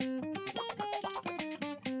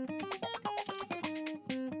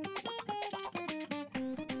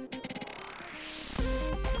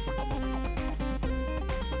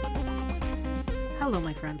Hello,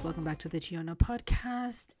 my friends. Welcome back to the Chiona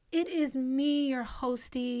podcast. It is me, your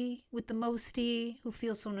hostie with the mostie, who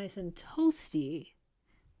feels so nice and toasty,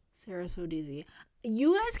 Sarah Sodizzi.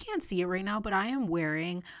 You guys can't see it right now, but I am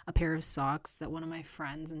wearing a pair of socks that one of my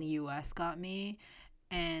friends in the US got me,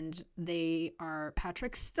 and they are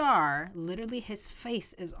Patrick Star. Literally, his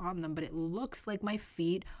face is on them, but it looks like my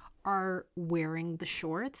feet are wearing the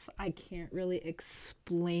shorts. I can't really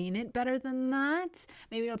explain it better than that.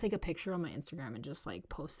 Maybe I'll take a picture on my Instagram and just like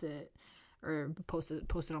post it on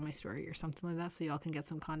my story or something like that, so y'all can get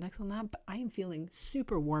some context on that. But I am feeling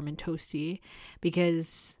super warm and toasty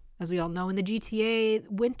because, as we all know, in the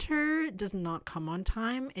GTA, winter does not come on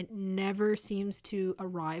time. It never seems to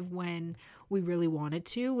arrive when we really want it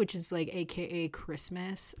to, which is like AKA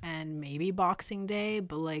Christmas and maybe Boxing Day,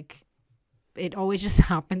 but like it always just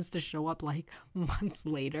happens to show up like months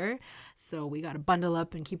later. So we got to bundle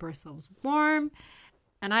up and keep ourselves warm.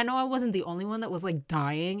 And I know I wasn't the only one that was like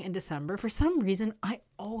dying in December. For some reason, I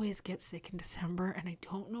always get sick in December and I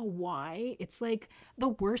don't know why. It's like the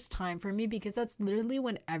worst time for me because that's literally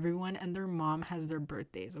when everyone and their mom has their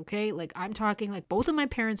birthdays, okay? Like I'm talking like both of my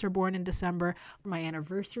parents are born in December. My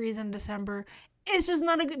anniversary is in December. It's just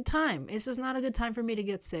not a good time. It's just not a good time for me to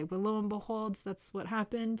get sick. But lo and behold, that's what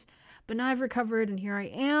happened. But now I've recovered and here I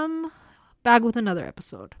am back with another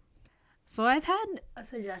episode. So I've had a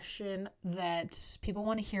suggestion that people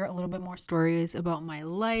want to hear a little bit more stories about my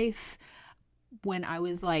life when I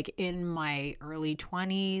was like in my early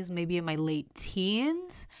 20s, maybe in my late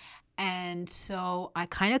teens. And so I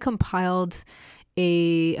kind of compiled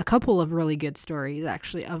a couple of really good stories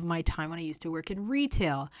actually of my time when I used to work in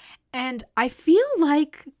retail. And I feel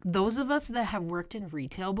like those of us that have worked in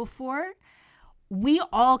retail before, we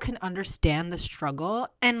all can understand the struggle.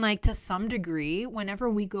 And like to some degree, whenever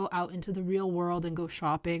we go out into the real world and go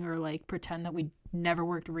shopping or like pretend that we never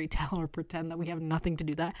worked in retail or pretend that we have nothing to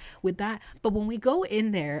do that with that. But when we go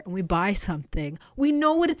in there and we buy something, we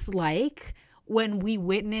know what it's like when we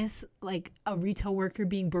witness like a retail worker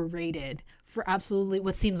being berated for absolutely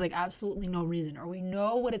what seems like absolutely no reason, or we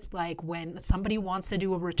know what it's like when somebody wants to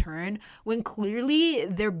do a return when clearly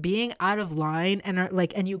they're being out of line and are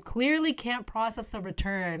like, and you clearly can't process a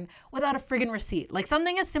return without a friggin' receipt. Like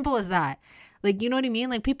something as simple as that. Like, you know what I mean?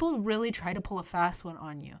 Like people really try to pull a fast one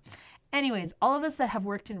on you. Anyways, all of us that have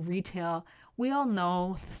worked in retail, we all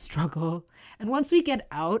know the struggle. And once we get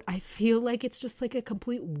out, I feel like it's just like a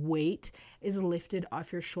complete weight is lifted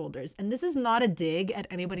off your shoulders. And this is not a dig at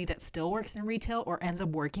anybody that still works in retail or ends up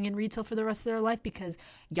working in retail for the rest of their life, because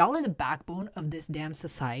y'all are the backbone of this damn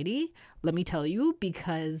society. Let me tell you,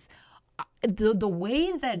 because the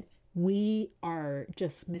way that we are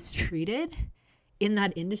just mistreated in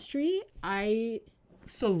that industry, I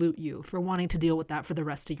salute you for wanting to deal with that for the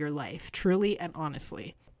rest of your life, truly and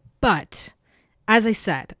honestly. But as I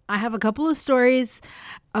said, I have a couple of stories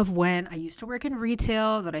of when I used to work in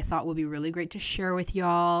retail that I thought would be really great to share with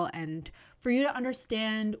y'all, and for you to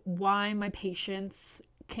understand why my patience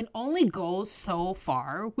can only go so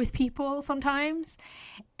far with people sometimes,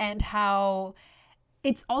 and how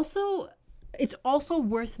it's also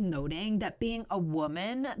worth noting that being a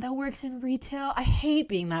woman that works in retail, I hate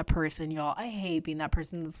being that person, y'all. I hate being that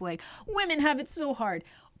person that's like, women have it so hard.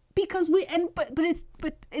 Because but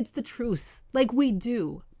it's the truth. Like we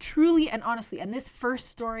do, truly and honestly. And this first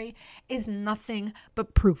story is nothing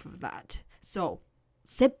but proof of that. So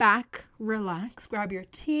sit back, relax, grab your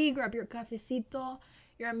tea, grab your cafecito,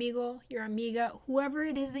 your amigo, your amiga, whoever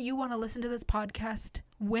it is that you want to listen to this podcast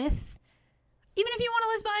with. Even if you want to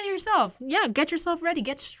listen by yourself, yeah, get yourself ready,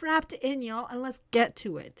 get strapped in, y'all, and let's get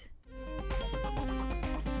to it.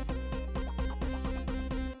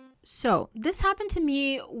 So this happened to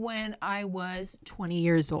me when I was 20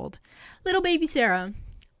 years old. Little baby Sarah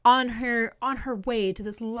on her way to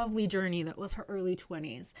this lovely journey that was her early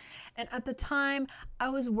 20s. And at the time, I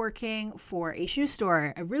was working for a shoe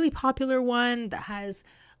store, a really popular one that has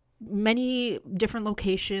many different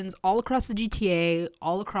locations all across the GTA,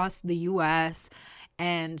 all across the US,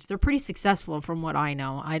 and they're pretty successful from what I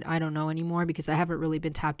know. I don't know anymore because I haven't really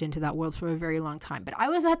been tapped into that world for a very long time. But I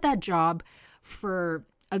was at that job for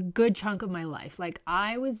a good chunk of my life. Like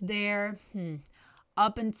I was there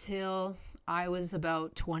up until I was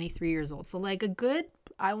about 23 years old. So like a good,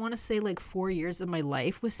 I want to say like 4 years of my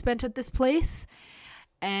life was spent at this place.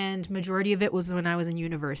 And majority of it was when I was in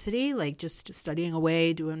university, like just studying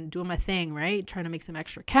away, doing my thing, right? Trying to make some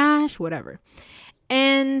extra cash, whatever.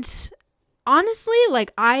 And honestly,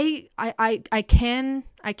 like I can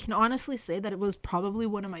honestly say that it was probably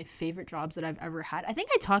one of my favorite jobs that I've ever had. I think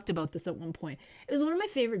I talked about this at one point. It was one of my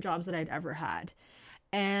favorite jobs that I'd ever had.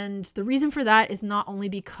 And the reason for that is not only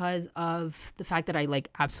because of the fact that I like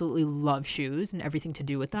absolutely love shoes and everything to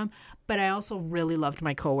do with them, but I also really loved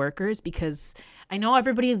my coworkers, because I know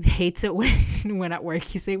everybody hates it when at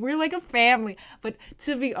work you say we're like a family. But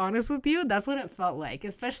to be honest with you, that's what it felt like,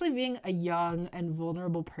 especially being a young and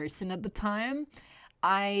vulnerable person at the time.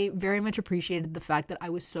 I very much appreciated the fact that I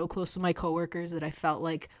was so close to my coworkers that I felt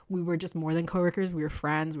like we were just more than coworkers. We were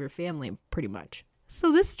friends, we were family, pretty much.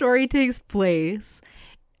 So this story takes place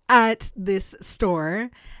at this store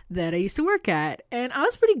that I used to work at. And I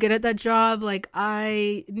was pretty good at that job. Like,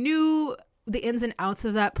 I knew the ins and outs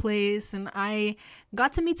of that place, and I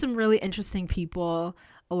got to meet some really interesting people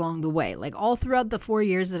along the way. Like, all throughout the 4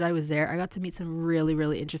 years that I was there, I got to meet some really,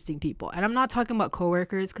 really interesting people. And I'm not talking about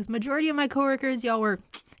coworkers, because majority of my coworkers, y'all were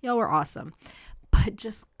awesome. But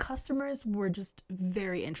just customers were just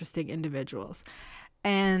very interesting individuals.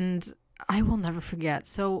 And I will never forget.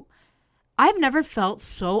 So I've never felt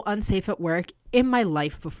so unsafe at work in my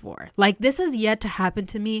life before. Like, this has yet to happen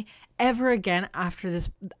to me ever again after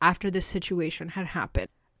this situation had happened.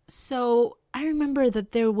 So I remember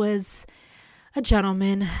that there was a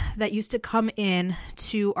gentleman that used to come in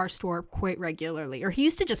to our store quite regularly, or he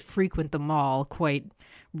used to just frequent the mall quite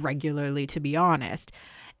regularly, to be honest.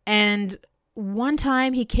 And one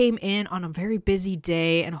time he came in on a very busy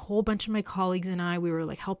day, and a whole bunch of my colleagues and we were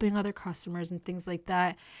like helping other customers and things like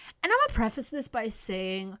that. And I'm gonna preface this by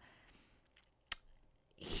saying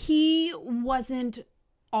he wasn't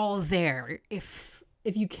all there, if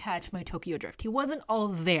you catch my Tokyo drift. He wasn't all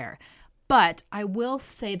there. But I will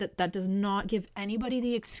say that does not give anybody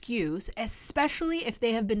the excuse, especially if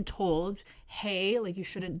they have been told, hey, like, you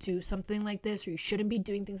shouldn't do something like this, or you shouldn't be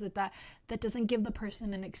doing things like that. That doesn't give the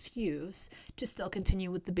person an excuse to still continue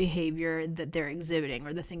with the behavior that they're exhibiting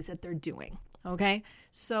or the things that they're doing. Okay?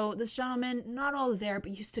 So this gentleman, not all there,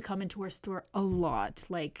 but used to come into our store a lot.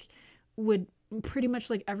 Like, would pretty much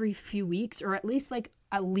like every few weeks, or at least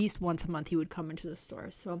once a month, he would come into the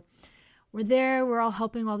store. So we're there, we're all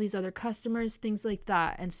helping all these other customers, things like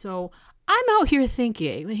that. And so I'm out here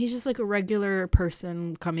thinking that he's just like a regular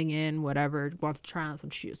person coming in, whatever, wants to try on some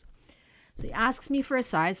shoes. So he asks me for a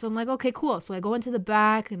size. So I'm like, okay, cool. So I go into the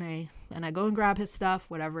back and I go and grab his stuff,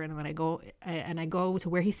 whatever. And then I go to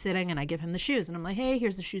where he's sitting and I give him the shoes. And I'm like, hey,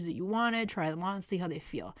 here's the shoes that you wanted. Try them on and see how they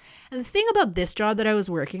feel. And the thing about this job that I was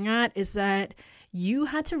working at is that you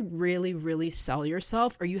had to really, really sell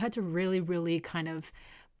yourself, or you had to really, really kind of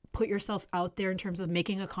put yourself out there in terms of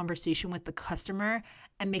making a conversation with the customer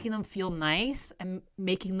and making them feel nice and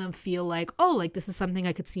making them feel like, oh, like, this is something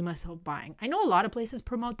I could see myself buying. I know a lot of places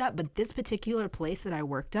promote that, but this particular place that I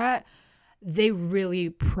worked at, they really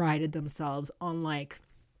prided themselves on like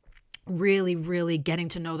really, really getting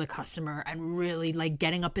to know the customer and really like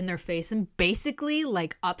getting up in their face and basically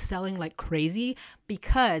like upselling like crazy,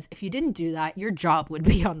 because if you didn't do that, your job would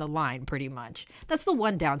be on the line pretty much. That's the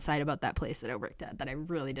one downside about that place that I worked at that I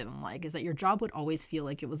really didn't like, is that your job would always feel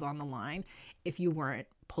like it was on the line if you weren't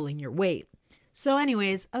pulling your weight. So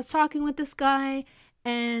anyways, I was talking with this guy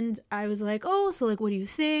and I was like, oh, so like, what do you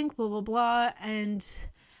think? Blah, blah, blah. And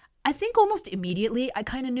I think almost immediately I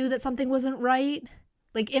kind of knew that something wasn't right.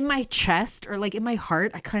 Like, in my chest or like in my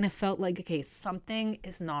heart, I kind of felt like, okay, something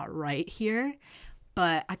is not right here.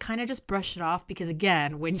 But I kind of just brushed it off because,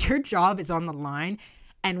 again, when your job is on the line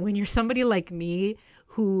and when you're somebody like me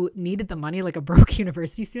who needed the money, like a broke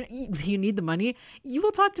university student, you need the money, you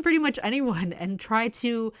will talk to pretty much anyone and try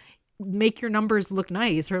to make your numbers look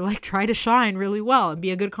nice or like try to shine really well and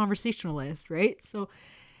be a good conversationalist, right? So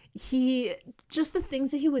the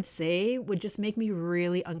things that he would say would just make me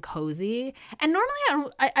really uncozy. And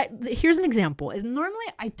normally here's an example, is normally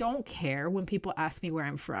I don't care when people ask me where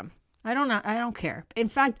I'm from. I don't care. In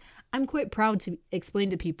fact, I'm quite proud to explain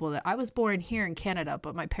to people that I was born here in Canada,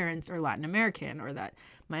 but my parents are Latin American, or that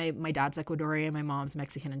my dad's Ecuadorian, my mom's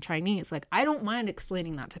Mexican and Chinese. Like, I don't mind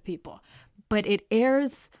explaining that to people, but it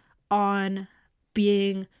airs on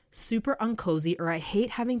being super uncozy, or I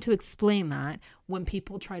hate having to explain that when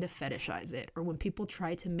people try to fetishize it, or when people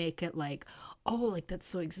try to make it like, oh, like, that's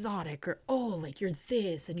so exotic, or oh, like, you're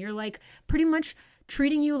this, and you're like pretty much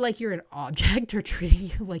treating you like you're an object, or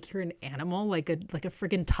treating you like you're an animal, like a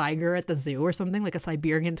freaking tiger at the zoo or something, like a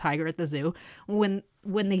Siberian tiger at the zoo. When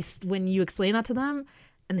you explain that to them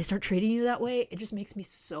and they start treating you that way, it just makes me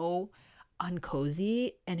so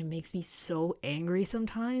uncozy, and it makes me so angry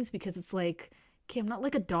sometimes, because it's like, okay, I'm not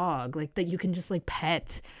like a dog, like, that you can just like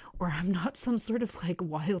pet, or I'm not some sort of like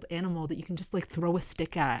wild animal that you can just like throw a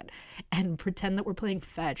stick at and pretend that we're playing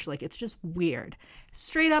fetch. Like, it's just weird.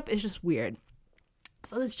 Straight up, it's just weird.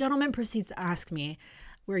 So this gentleman proceeds to ask me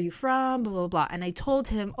where are you from, blah, blah, blah. And I told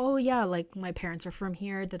him, oh, yeah, like my parents are from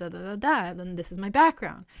here, da, da, da, da, da. Then this is my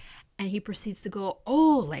background. And he proceeds to go,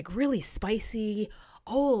 oh, like really spicy.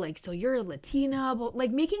 Oh, like, so you're a Latina, but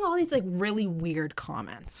like making all these like really weird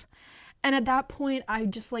comments. And at that point, I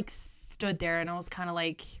just like stood there and I was kind of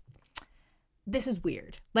like, this is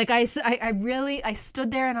weird. Like I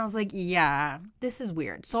stood there and I was like, yeah, this is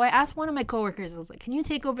weird. So I asked one of my coworkers, I was like, can you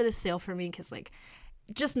take over this sale for me? Because like,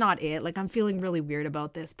 just not it. Like I'm feeling really weird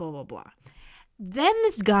about this, blah, blah, blah. Then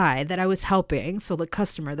this guy that I was helping, so the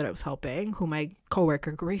customer that I was helping, who my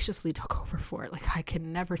coworker graciously took over for, like I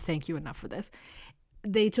can never thank you enough for this.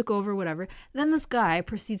 They took over, whatever. Then this guy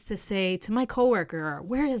proceeds to say to my coworker,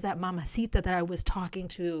 where is that mamacita that I was talking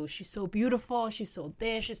to? She's so beautiful. She's so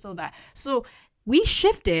this, she's so that. So we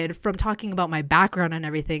shifted from talking about my background and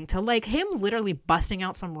everything to like him literally busting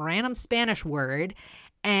out some random Spanish word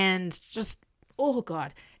and just, oh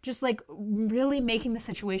God, just like really making the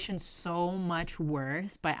situation so much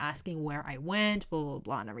worse by asking where I went, blah, blah,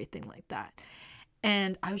 blah, and everything like that.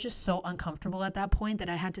 And I was just so uncomfortable at that point that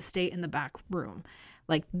I had to stay in the back room.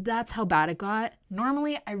 Like, that's how bad it got.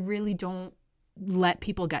 Normally, I really don't let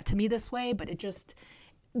people get to me this way, but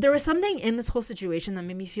there was something in this whole situation that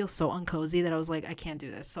made me feel so uncozy that I was like, I can't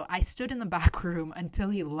do this. So I stood in the back room until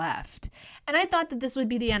he left. And I thought that this would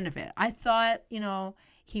be the end of it. I thought,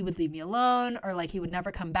 he would leave me alone or like he would never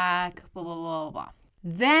come back, blah, blah, blah, blah.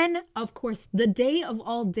 Then, of course, the day of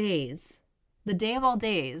all days,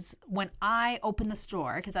 when I opened the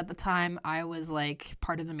store, because at the time I was like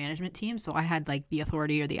part of the management team, so I had like the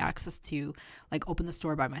authority or the access to like open the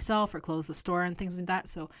store by myself or close the store and things like that.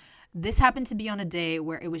 So this happened to be on a day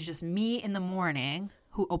where it was just me in the morning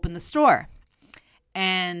who opened the store.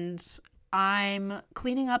 And I'm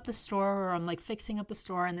cleaning up the store, or I'm like fixing up the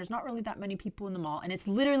store, and there's not really that many people in the mall, and it's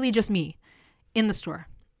literally just me in the store,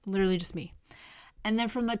 literally just me. And then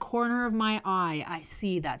from the corner of my eye, I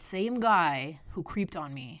see that same guy who creeped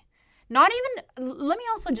on me. Let me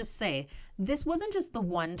also just say, this wasn't just the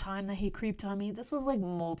one time that he creeped on me. This was like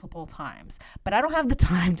multiple times. But I don't have the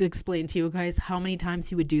time to explain to you guys how many times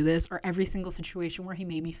he would do this or every single situation where he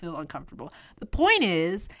made me feel uncomfortable. The point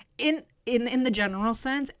is, in the general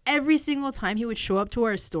sense, every single time he would show up to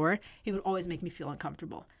our store, he would always make me feel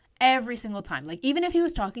uncomfortable. Every single time. Like, even if he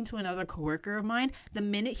was talking to another coworker of mine, the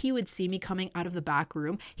minute he would see me coming out of the back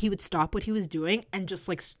room, he would stop what he was doing and just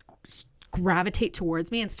like gravitate towards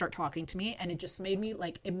me and start talking to me. And it just made me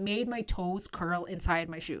like, it made my toes curl inside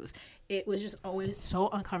my shoes. It was just always so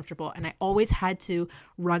uncomfortable. And I always had to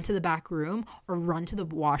run to the back room or run to the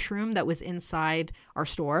washroom that was inside our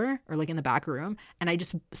store or like in the back room. And I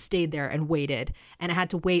just stayed there and waited. And I had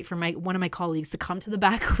to wait for one of my colleagues to come to the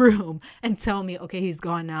back room and tell me, okay, he's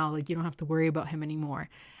gone now. Like, you don't have to worry about him anymore.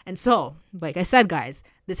 And so, like I said, guys,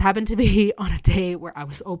 this happened to be on a day where I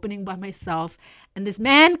was opening by myself, and this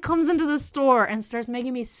man comes into the store and starts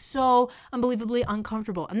making me so unbelievably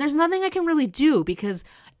uncomfortable. And there's nothing I can really do because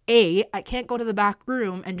I can't go to the back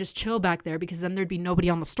room and just chill back there because then there'd be nobody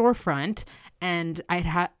on the storefront and I'd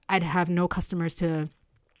have no customers to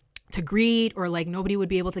greet, or like nobody would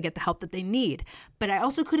be able to get the help that they need. But I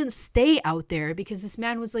also couldn't stay out there because this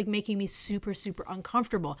man was like making me super, super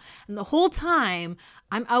uncomfortable. And the whole time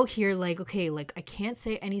I'm out here like, okay, like I can't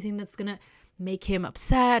say anything that's gonna make him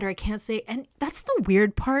upset, or I can't say, and that's the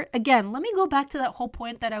weird part. Again, let me go back to that whole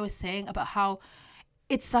point that I was saying about how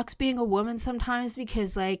it sucks being a woman sometimes,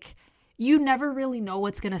 because like you never really know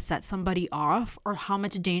what's going to set somebody off or how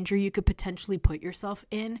much danger you could potentially put yourself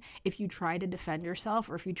in if you try to defend yourself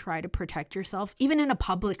or if you try to protect yourself, even in a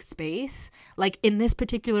public space. Like in this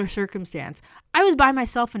particular circumstance, I was by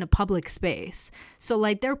myself in a public space. So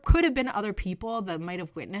like there could have been other people that might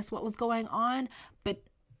have witnessed what was going on, but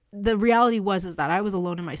the reality is that I was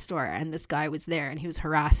alone in my store and this guy was there and he was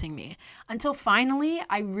harassing me, until finally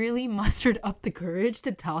I really mustered up the courage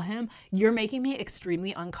to tell him, you're making me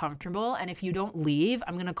extremely uncomfortable, and if you don't leave,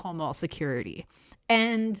 I'm going to call mall security.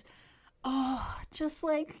 And just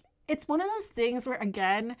like, it's one of those things where,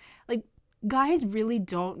 again, like guys really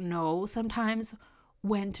don't know sometimes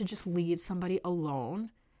when to just leave somebody alone.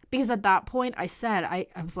 Because at that point, I said, I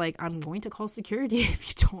was like, I'm going to call security if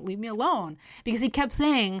you don't leave me alone. Because he kept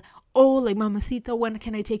saying, oh, like, mamacita, when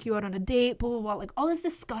can I take you out on a date? Blah, blah, blah. Like, all this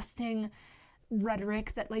disgusting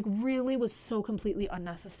rhetoric that, like, really was so completely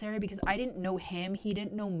unnecessary, because I didn't know him. He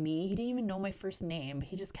didn't know me. He didn't even know my first name. But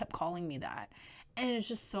he just kept calling me that. And it's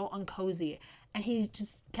just so uncozy. And he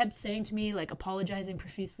just kept saying to me, like, apologizing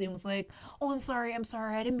profusely, and was like, oh, I'm sorry.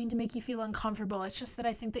 I didn't mean to make you feel uncomfortable. It's just that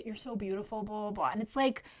I think that you're so beautiful, blah, blah, blah. And it's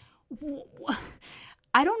like,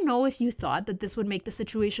 I don't know if you thought that this would make the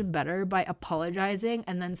situation better by apologizing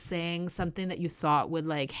and then saying something that you thought would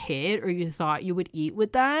like hit or you thought you would eat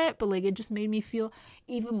with that, but like it just made me feel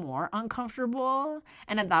even more uncomfortable.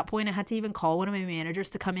 And at that point I had to even call one of my managers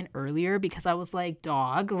to come in earlier because I was like,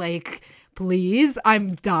 dog, like, please,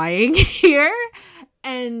 I'm dying here.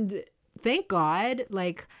 And thank God,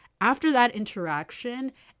 like, after that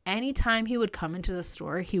interaction, anytime he would come into the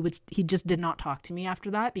store, he just did not talk to me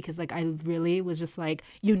after that because like I really was just like,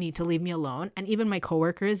 you need to leave me alone. And even my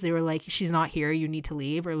coworkers, they were like, she's not here, you need to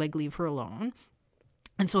leave, or like leave her alone.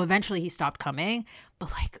 And so eventually he stopped coming.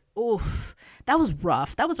 But like, oof, that was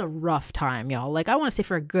rough. That was a rough time, y'all. Like I want to say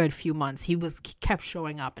for a good few months, he kept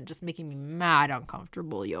showing up and just making me mad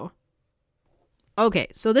uncomfortable, yo. Okay,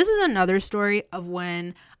 so this is another story of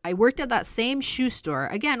when I worked at that same shoe store.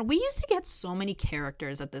 Again, we used to get so many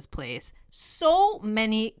characters at this place. So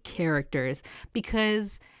many characters.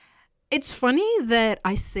 Because it's funny that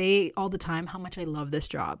I say all the time how much I love this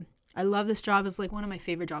job. I love this job. It's like one of my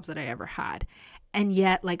favorite jobs that I ever had. And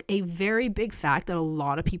yet, like a very big fact that a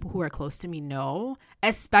lot of people who are close to me know,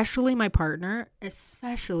 especially my partner,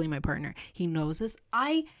 he knows this.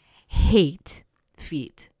 I hate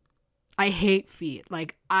feet. I hate feet.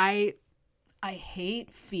 Like I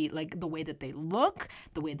hate feet. Like the way that they look,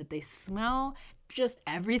 the way that they smell, just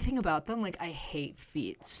everything about them. Like I hate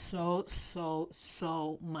feet so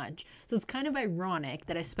much. So it's kind of ironic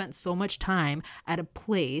that I spent so much time at a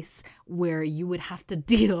place where you would have to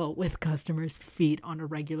deal with customers' feet on a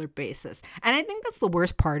regular basis. And I think that's the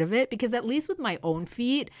worst part of it because at least with my own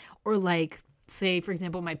feet or like, say, for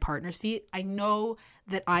example, my partner's feet, I know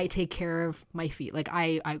that I take care of my feet. Like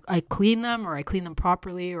I clean them or I clean them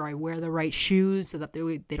properly or I wear the right shoes so that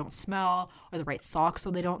they don't smell or the right socks so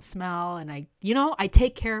they don't smell. And I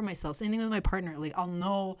take care of myself. Same thing with my partner. Like I'll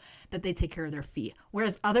know that they take care of their feet.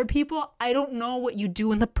 Whereas other people, I don't know what you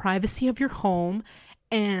do in the privacy of your home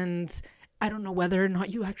and I don't know whether or not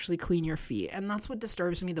you actually clean your feet. And that's what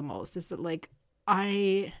disturbs me the most is that like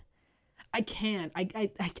I can't.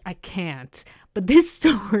 I can't. But this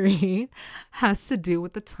story has to do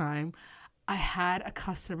with the time I had a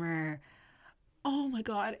customer. Oh my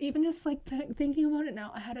God. Even just like thinking about it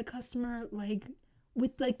now, I had a customer like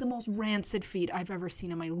with like the most rancid feet I've ever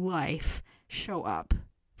seen in my life show up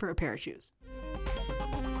for a pair of shoes.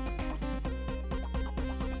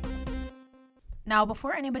 Now,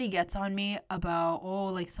 before anybody gets on me about,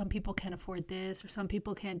 like some people can't afford this or some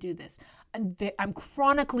people can't do this, I'm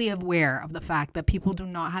chronically aware of the fact that people do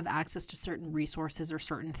not have access to certain resources or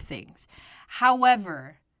certain things.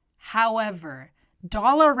 However,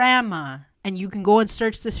 Dollarama, and you can go and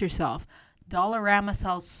search this yourself, Dollarama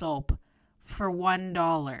sells soap for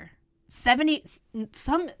 $1.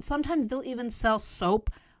 Sometimes they'll even sell soap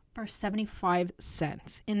for 75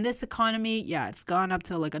 cents. In this economy, yeah, it's gone up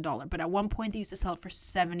to like $1. But at one point, they used to sell it for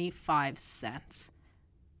 75 cents.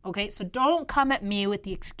 Okay, so don't come at me with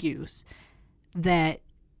the excuse that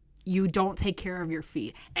you don't take care of your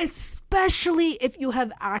feet. Especially if you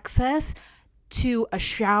have access to a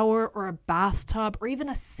shower or a bathtub or even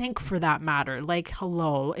a sink for that matter. Like,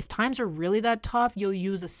 hello, if times are really that tough, you'll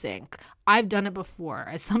use a sink. I've done it before.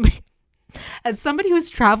 As somebody who's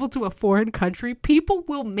traveled to a foreign country, people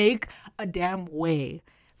will make a damn way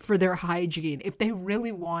for their hygiene if they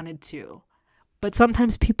really wanted to. But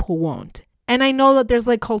sometimes people won't. And I know that there's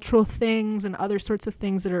like cultural things and other sorts of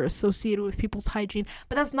things that are associated with people's hygiene,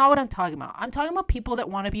 but that's not what I'm talking about. I'm talking about people that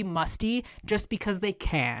want to be musty just because they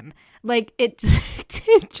can. Like it's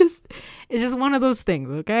just one of those things,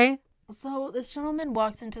 okay? So this gentleman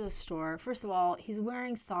walks into the store. First of all, he's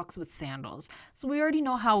wearing socks with sandals. So we already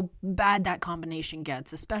know how bad that combination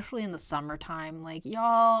gets, especially in the summertime. Like,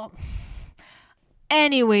 y'all.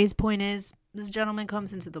 Anyways, point is, this gentleman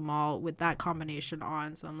comes into the mall with that combination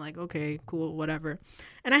on. So I'm like, okay, cool, whatever.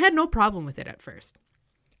 And I had no problem with it at first.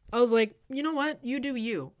 I was like, you know what? You do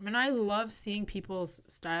you. I mean, I love seeing people's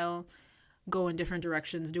style go in different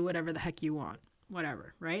directions, do whatever the heck you want.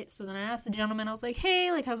 Whatever, right? So then I asked the gentleman, I was like,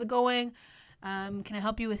 hey, like, how's it going? Can I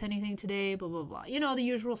help you with anything today? Blah, blah, blah. You know, the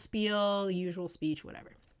usual spiel, the usual speech,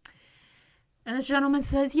 whatever. And this gentleman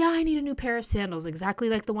says, yeah, I need a new pair of sandals, exactly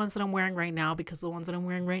like the ones that I'm wearing right now, because the ones that I'm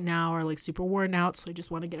wearing right now are like super worn out. So I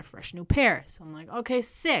just want to get a fresh new pair. So I'm like, okay,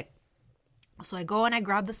 sick. So I go and I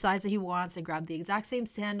grab the size that he wants. I grab the exact same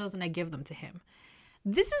sandals and I give them to him.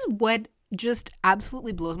 This is what just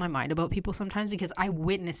absolutely blows my mind about people sometimes because I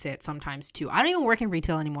witness it sometimes too. I don't even work in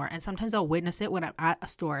retail anymore, and sometimes I'll witness it when I'm at a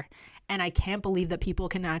store, and I can't believe that people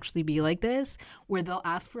can actually be like this, where they'll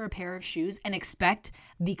ask for a pair of shoes and expect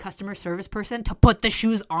the customer service person to put the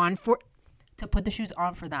shoes on for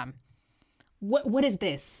them. What is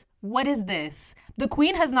this? What is this? The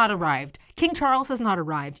Queen has not arrived. King Charles has not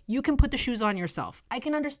arrived. You can put the shoes on yourself. I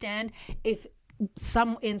can understand if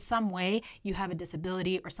in some way you have a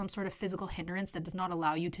disability or some sort of physical hindrance that does not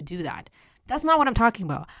allow you to do that. That's not what I'm talking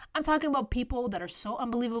about. I'm talking about people that are so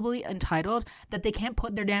unbelievably entitled that they can't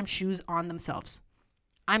put their damn shoes on themselves.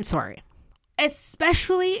 I'm sorry.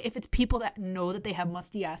 Especially if it's people that know that they have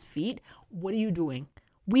musty ass feet. What are you doing?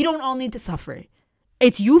 We don't all need to suffer.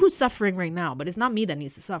 It's you who's suffering right now, but it's not me that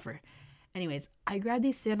needs to suffer. Anyways, I grabbed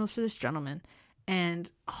these sandals for this gentleman and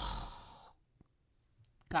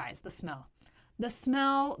guys, the smell. The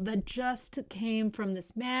smell that just came from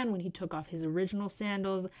this man when he took off his original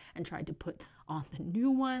sandals and tried to put on the new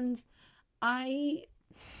ones. I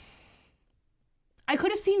could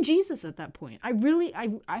have seen Jesus at that point.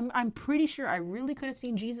 I'm pretty sure I really could have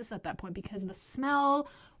seen Jesus at that point because the smell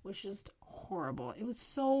was just horrible. It was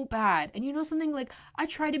so bad. And you know something, like, I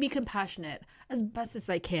try to be compassionate as best as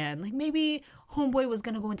I can. Like, maybe homeboy was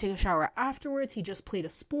gonna go and take a shower afterwards. He just played a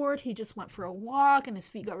sport. He just went for a walk and his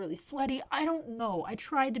feet got really sweaty. I don't know. I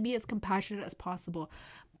tried to be as compassionate as possible.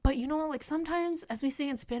 But you know, like, sometimes, as we say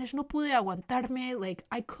in Spanish, no pude aguantarme. Like,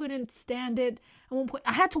 I couldn't stand it. At one point,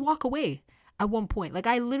 I had to walk away. At one point, like,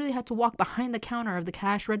 I literally had to walk behind the counter of the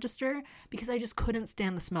cash register because I just couldn't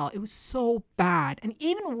stand the smell. It was so bad. And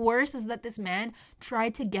even worse is that this man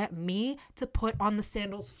tried to get me to put on the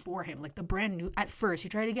sandals for him, like the brand new. At first, he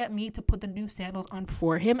tried to get me to put the new sandals on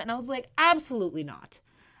for him. And I was like, absolutely not.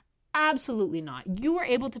 Absolutely not. You were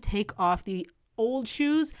able to take off the old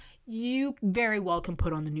shoes. You very well can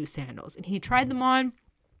put on the new sandals. And he tried them on,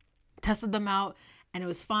 tested them out, and it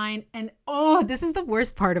was fine. And oh, this is the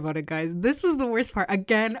worst part about it, guys. This was the worst part.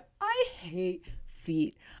 Again, I hate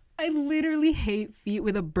feet. I literally hate feet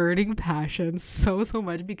with a burning passion so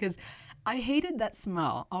much because I hated that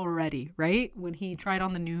smell already, right? When he tried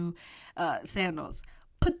on the new sandals.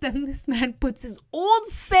 But then this man puts his old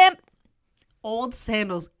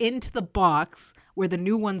sandals into the box where the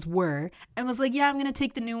new ones were and was like, yeah, I'm gonna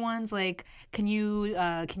take the new ones, like, can you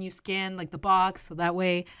scan like the box so that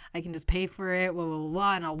way I can just pay for it, blah blah blah,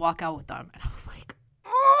 blah, and I'll walk out with them. And I was like,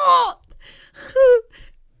 oh.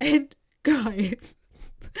 And guys,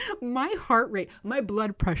 my heart rate, my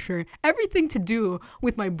blood pressure, everything to do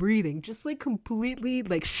with my breathing just like completely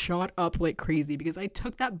like shot up like crazy because I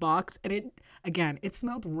took that box and it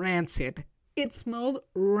smelled rancid. It smelled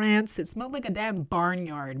rancid. It smelled like a damn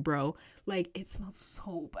barnyard, bro. Like, it smelled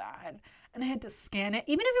so bad. And I had to scan it.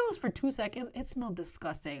 Even if it was for 2 seconds, it smelled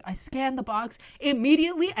disgusting. I scanned the box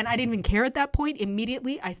immediately, and I didn't even care at that point.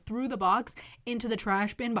 Immediately, I threw the box into the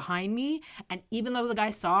trash bin behind me. And even though the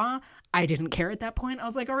guy saw, I didn't care at that point. I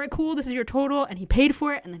was like, all right, cool, this is your total. And he paid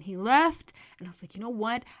for it, and then he left. And I was like, you know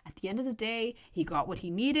what? At the end of the day, he got what he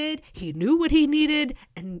needed. He knew what he needed,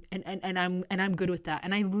 and I'm good with that.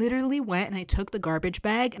 And I literally went and I took the garbage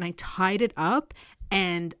bag and I tied it up,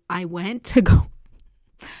 and I went to go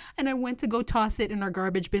toss it in our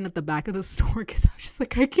garbage bin at the back of the store because I was just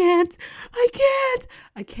like,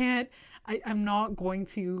 I'm not going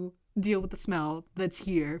to deal with the smell that's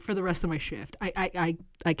here for the rest of my shift. I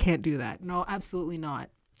can't do that. No, absolutely not.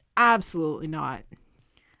 Absolutely not.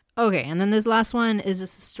 Okay, and then this last one is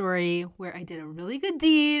just a story where I did a really good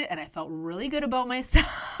deed and I felt really good about myself.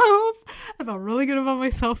 I felt really good about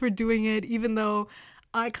myself for doing it, even though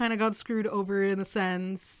I kind of got screwed over in a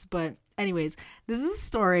sense. But anyways, this is a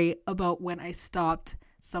story about when I stopped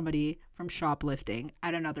somebody from shoplifting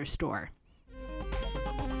at another store.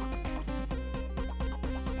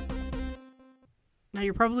 Now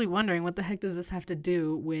you're probably wondering, what the heck does this have to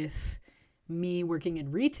do with me working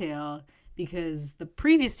in retail? Because the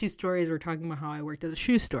previous two stories were talking about how I worked at a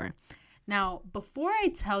shoe store. Now, before I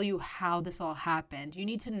tell you how this all happened, you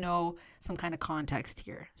need to know some kind of context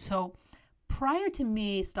here. So prior to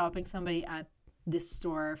me stopping somebody at this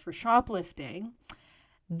store for shoplifting,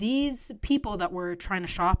 these people that were trying to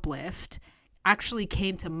shoplift actually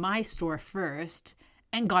came to my store first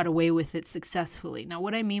and got away with it successfully. Now,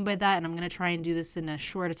 what I mean by that, and I'm going to try and do this in as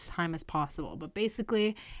short a time as possible, but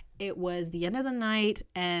basically it was the end of the night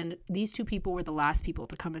and these two people were the last people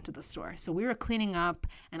to come into the store. So we were cleaning up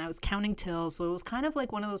and I was counting tills. So it was kind of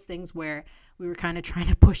like one of those things where we were kind of trying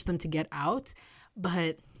to push them to get out,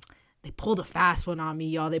 but they pulled a fast one on me,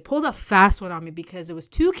 y'all. They pulled a fast one on me because it was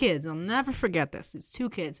two kids. I'll never forget this. It was two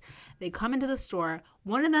kids. They come into the store.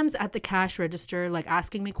 One of them's at the cash register, like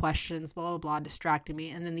asking me questions, blah, blah, blah, distracting me.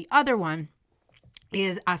 And then the other one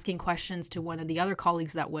is asking questions to one of the other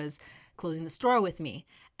colleagues that was closing the store with me.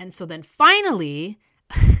 And so then finally,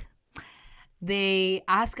 they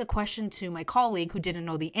ask a question to my colleague who didn't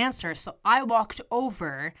know the answer. So I walked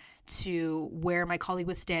over to where my colleague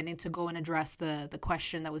was standing to go and address the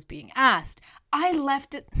question that was being asked. I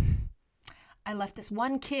left this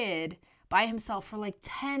one kid by himself for like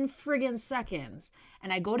 10 friggin' seconds.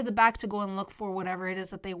 And I go to the back to go and look for whatever it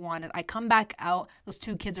is that they wanted. I come back out. Those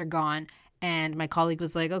 2 kids are gone. And my colleague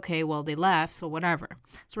was like, okay, well, they left, so whatever.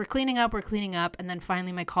 So we're cleaning up. And then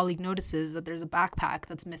finally my colleague notices that there's a backpack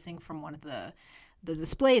that's missing from one of the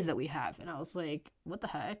displays that we have. And I was like, what the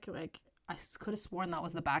heck? Like, I could have sworn that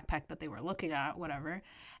was the backpack that they were looking at, whatever.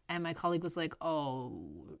 And my colleague was like,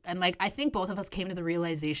 oh. And, like, I think both of us came to the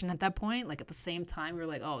realization at that point, like, at the same time, we were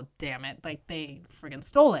like, oh, damn it. Like, they friggin'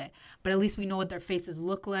 stole it. But at least we know what their faces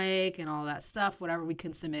look like and all that stuff, whatever. We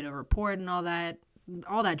can submit a report and all that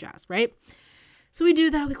jazz, right? So we do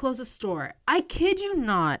that. We close the store. I kid you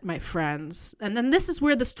not, my friends. And then this is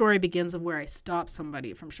where the story begins of where I stopped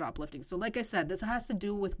somebody from shoplifting. So like I said, this has to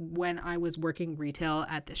do with when I was working retail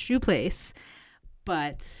at this shoe place.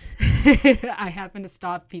 But I happened to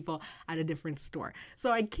stop people at a different store.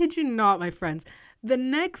 So I kid you not, my friends. The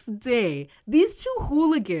next day, these 2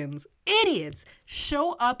 hooligans, idiots,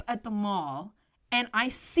 show up at the mall. And I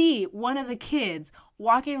see one of the kids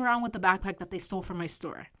walking around with the backpack that they stole from my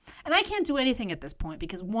store. And I can't do anything at this point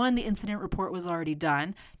because 1, the incident report was already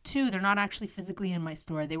done. 2, they're not actually physically in my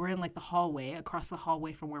store. They were in like the hallway, across the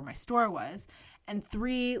hallway from where my store was. And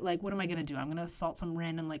 3, like, what am I going to do? I'm going to assault some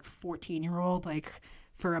random like 14-year-old like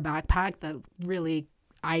for a backpack that really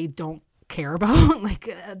I don't care about.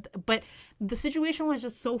 But the situation was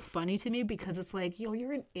just so funny to me because it's like, yo,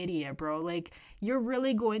 you're an idiot, bro. Like, you're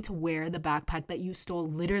really going to wear the backpack that you stole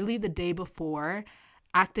literally the day before,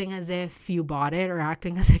 acting as if you bought it or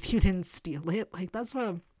acting as if you didn't steal it. Like, that's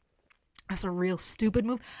a real stupid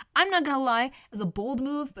move. I'm not gonna lie, it was a bold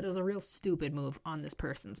move, but it was a real stupid move on this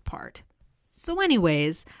person's part. So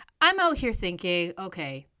anyways, I'm out here thinking,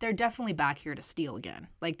 okay, they're definitely back here to steal again.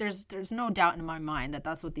 Like, there's no doubt in my mind that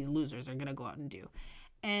that's what these losers are going to go out and do.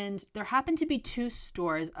 And there happened to be 2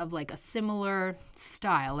 stores of, like, a similar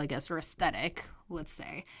style, I guess, or aesthetic, let's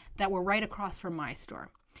say, that were right across from my store.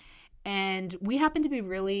 And we happened to be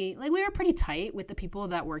really, like, we were pretty tight with the people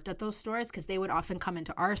that worked at those stores because they would often come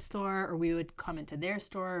into our store or we would come into their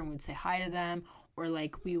store and we'd say hi to them. Or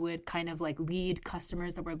like we would kind of like lead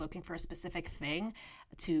customers that were looking for a specific thing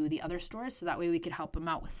to the other stores. So that way we could help them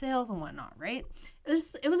out with sales and whatnot, right? It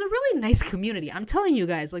was a really nice community. I'm telling you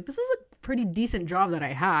guys, like, this was a pretty decent job that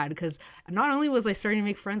I had because not only was I starting to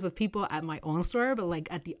make friends with people at my own store, but like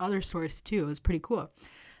at the other stores too. It was pretty cool.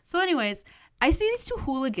 So anyways, I see these 2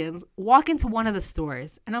 hooligans walk into one of the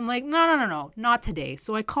stores and I'm like, no, not today.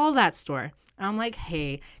 So I call that store. And I'm like,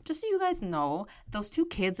 hey, just so you guys know, those 2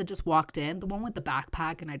 kids that just walked in, the one with the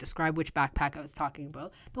backpack, and I described which backpack I was talking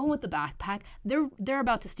about, the one with the backpack, they're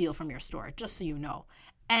about to steal from your store, just so you know.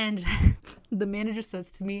 And the manager says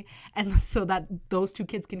to me, and so that those 2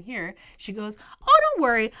 kids can hear, she goes, oh, don't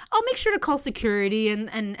worry. I'll make sure to call security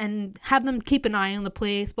and have them keep an eye on the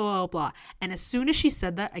place, blah, blah, blah. And as soon as she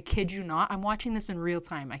said that, I kid you not, I'm watching this in real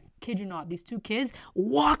time. I kid you not, these 2 kids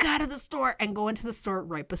walk out of the store and go into the store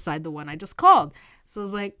right beside the one I just called. So I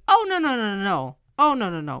was like, oh, no. Oh,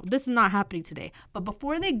 no. This is not happening today. But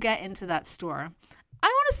before they get into that store, I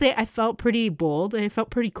want to say I felt pretty bold. I felt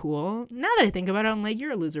pretty cool. Now that I think about it, I'm like,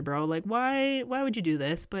 you're a loser, bro. Like, why would you do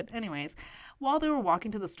this? But anyways, while they were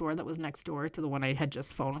walking to the store that was next door to the one I had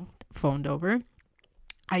just phoned over,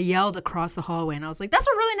 I yelled across the hallway and I was like, that's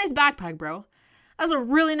a really nice backpack, bro. That's a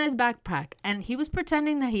really nice backpack. And he was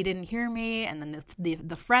pretending that he didn't hear me. And then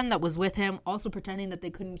the friend that was with him also pretending that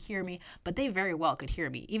they couldn't hear me. But they very well could hear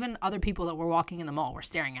me. Even other people that were walking in the mall were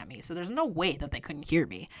staring at me. So there's no way that they couldn't hear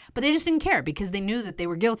me. But they just didn't care because they knew that they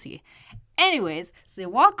were guilty. Anyways, so they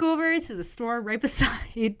walk over to the store right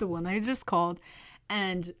beside the one I just called.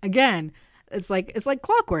 And again, it's like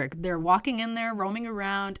clockwork. They're walking in there, roaming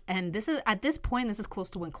around, and at this point this is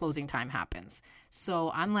close to when closing time happens.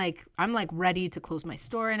 So I'm like ready to close my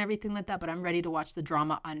store and everything like that, but I'm ready to watch the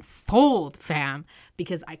drama unfold, fam,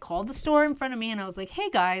 because I called the store in front of me and I was like, "Hey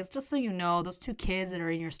guys, just so you know, those 2 kids that are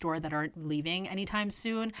in your store that aren't leaving anytime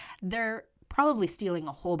soon, they're probably stealing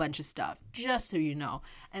a whole bunch of stuff, just so you know."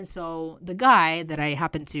 And so the guy that I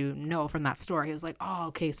happen to know from that store, he was like, "Oh,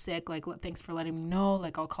 okay, sick. Like, thanks for letting me know.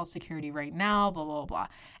 Like, I'll call security right now, blah, blah, blah."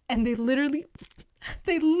 And they literally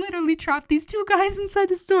trapped these 2 guys inside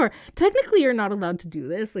the store. Technically, you're not allowed to do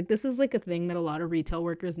this. Like, this is like a thing that a lot of retail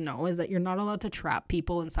workers know, is that you're not allowed to trap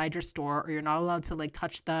people inside your store, or you're not allowed to like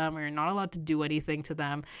touch them, or you're not allowed to do anything to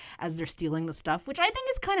them as they're stealing the stuff, which I think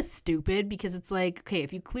is kind of stupid because it's like, okay,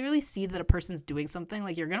 if you clearly see that a person's doing something,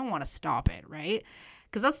 like, you're going to want to stop it, right?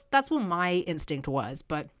 because that's what my instinct was.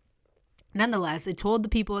 But nonetheless, I told the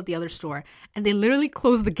people at the other store, and they literally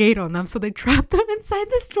closed the gate on them. So they trapped them inside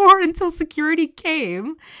the store until security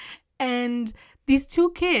came. And these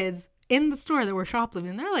two kids in the store that were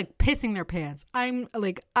shoplifting, they're like pissing their pants. I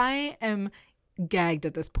am gagged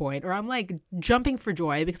at this point, or I'm like jumping for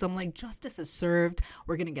joy because I'm like, justice is served.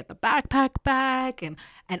 We're gonna get the backpack back, and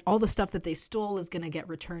all the stuff that they stole is gonna get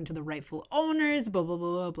returned to the rightful owners, blah blah blah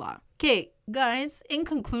blah blah. Okay, guys, in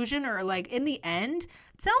conclusion, or like in the end,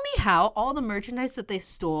 tell me how all the merchandise that they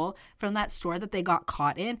stole from that store that they got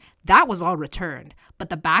caught in, that was all returned, but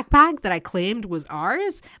the backpack that I claimed was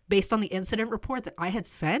ours based on the incident report that I had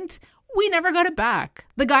sent, we never got it back.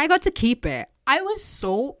 The guy got to keep it. I was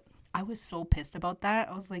so pissed about that.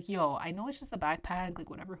 I was like, yo, I know it's just a backpack, like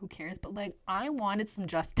whatever, who cares? But like, I wanted some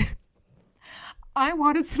justice. I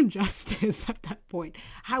wanted some justice at that point.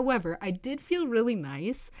 However, I did feel really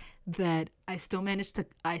nice that I still managed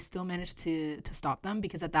to stop them,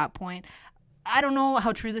 because at that point, I don't know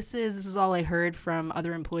how true this is. This is all I heard from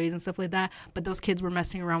other employees and stuff like that. But those kids were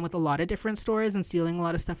messing around with a lot of different stores and stealing a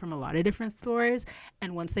lot of stuff from a lot of different stores.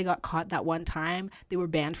 And once they got caught that one time, they were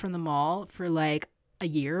banned from the mall for like a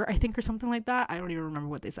year, I think, or something like that. I don't even remember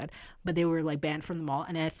what they said, but they were like banned from the mall.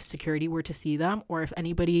 And if security were to see them, or if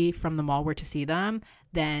anybody from the mall were to see them,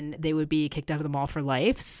 then they would be kicked out of the mall for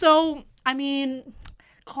life. So, I mean,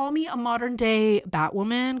 call me a modern day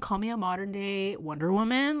Batwoman, call me a modern day Wonder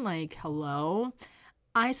Woman. Like, hello.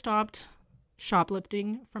 I stopped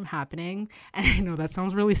shoplifting from happening. And I know that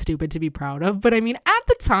sounds really stupid to be proud of, but I mean, at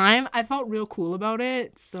the time, I felt real cool about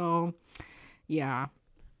it. So, yeah.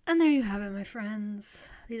 And there you have it, my friends.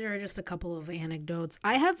 These are just a couple of anecdotes.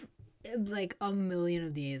 I have like a million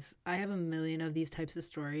of these. I have a million of these types of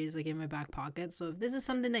stories like in my back pocket. So if this is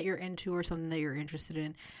something that you're into or something that you're interested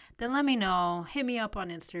in, then let me know. Hit me up on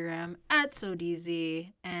Instagram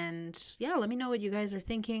 @SoDeezy. And yeah, let me know what you guys are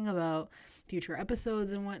thinking about future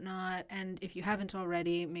episodes and whatnot. And if you haven't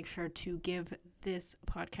already, make sure to give this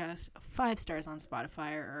podcast 5 stars on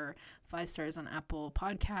Spotify or 5 stars on Apple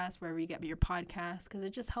Podcasts, wherever you get your podcasts, because it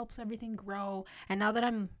just helps everything grow. And now that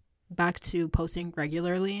I'm back to posting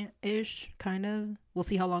regularly-ish, kind of, we'll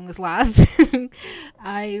see how long this lasts.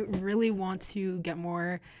 I really want to get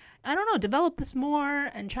more, I don't know, develop this more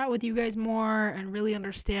and chat with you guys more and really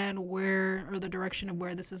understand where, or the direction of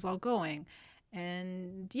where this is all going.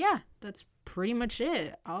 And yeah, that's pretty much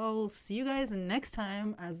it. I'll see you guys next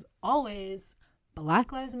time. As always,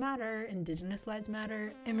 Black Lives Matter, Indigenous Lives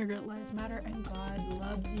Matter, Immigrant Lives Matter, and God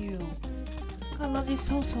loves you. God loves you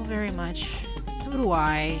so, so very much. So do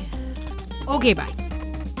I. Okay, bye.